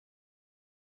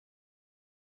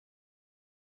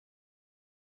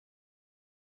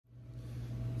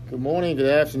Good morning, good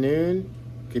afternoon,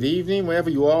 good evening, wherever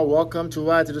you are. Welcome to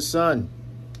Ride to the Sun.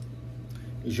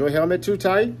 Is your helmet too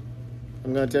tight?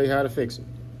 I'm going to tell you how to fix it.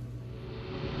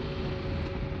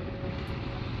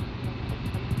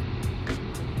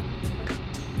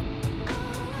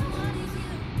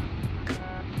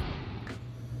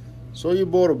 So you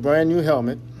bought a brand new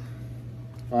helmet,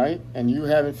 right? And you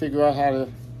haven't figured out how to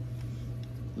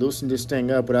loosen this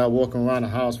thing up without walking around the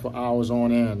house for hours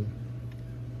on end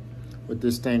with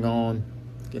this thing on,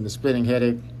 getting a splitting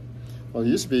headache. Well, it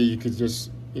used to be you could just,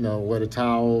 wet a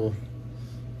towel,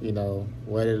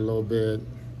 wet it a little bit,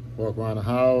 walk around the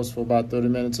house for about 30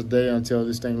 minutes a day until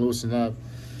this thing loosens up.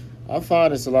 I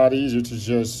find it's a lot easier to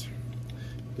just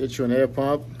get you an air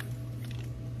pump.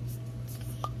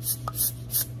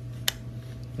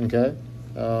 Okay,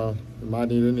 you might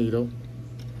need a needle,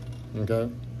 okay?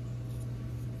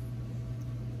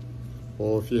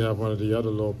 Or if you have one of the other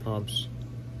little pumps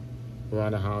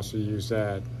around the house, you use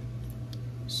that.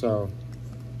 So,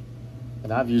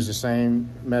 and I've used the same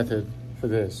method for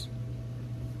this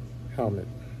helmet,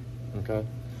 okay?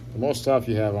 The more stuff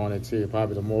you have on it too,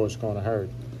 probably the more it's gonna hurt.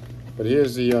 But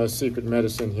here's the secret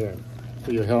medicine here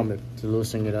for your helmet to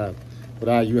loosen it up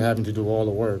without you having to do all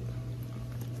the work.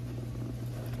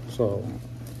 So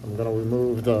I'm gonna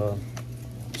remove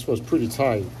this was pretty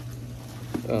tight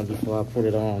before I put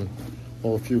it on.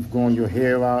 Or if you've grown your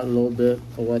hair out a little bit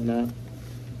or whatnot.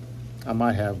 I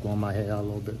might have grown my hair out a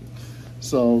little bit.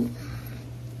 So,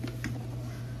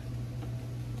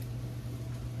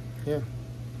 yeah.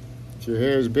 If your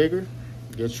hair is bigger,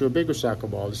 get you a bigger soccer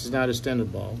ball. This is not a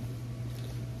standard ball.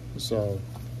 So,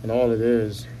 and all it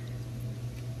is,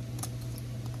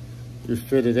 you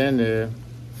fit it in there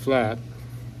flat.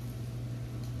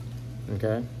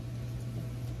 Okay.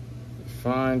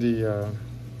 Find the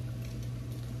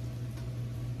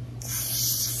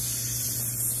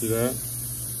see that?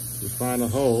 You find a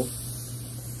hole.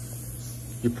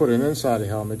 You put it inside the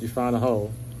helmet. You find a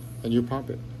hole, and you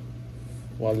pump it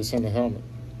while it's in the helmet.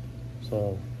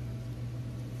 So,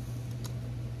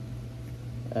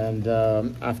 and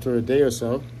after a day or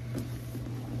so,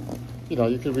 you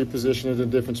can reposition it in a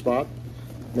different spot.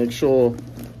 Make sure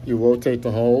you rotate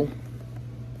the hole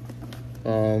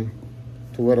to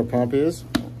where the pump is,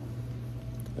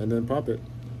 and then pump it.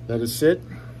 Let it sit.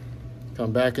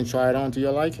 Come back and try it on to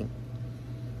your liking.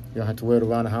 You don't have to wear it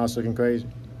around the house looking crazy.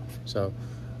 So,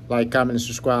 like, comment, and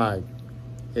subscribe.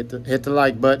 Hit the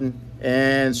like button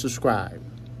and subscribe.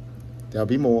 There'll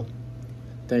be more.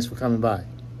 Thanks for coming by.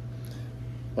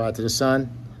 Ride to the Sun.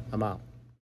 I'm out.